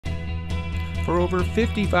For over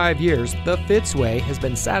 55 years, the Fitzway has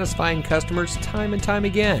been satisfying customers time and time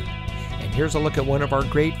again. And here's a look at one of our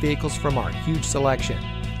great vehicles from our huge selection,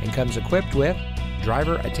 and comes equipped with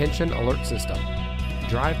driver attention alert system,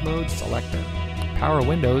 drive mode selector, power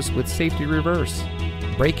windows with safety reverse,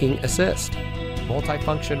 braking assist,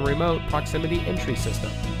 multifunction remote proximity entry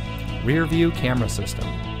system, rear view camera system,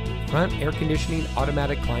 front air conditioning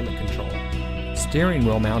automatic climate control, steering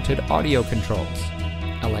wheel mounted audio controls,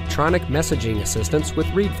 electronic messaging assistance with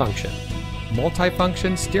read function,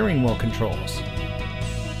 multifunction steering wheel controls.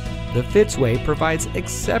 The Fitzway provides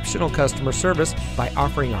exceptional customer service by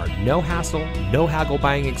offering our no hassle, no haggle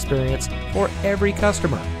buying experience for every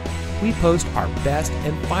customer. We post our best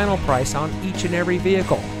and final price on each and every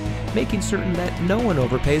vehicle, making certain that no one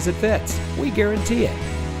overpays at Fitz. We guarantee it.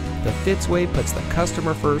 The Fitzway puts the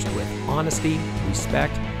customer first with honesty,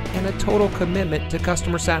 respect, and a total commitment to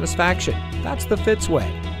customer satisfaction. That's the Fitzway.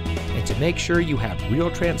 And to make sure you have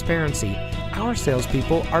real transparency, our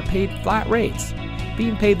salespeople are paid flat rates.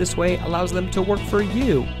 Being paid this way allows them to work for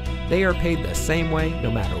you. They are paid the same way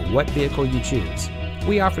no matter what vehicle you choose.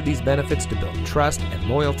 We offer these benefits to build trust and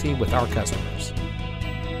loyalty with our customers.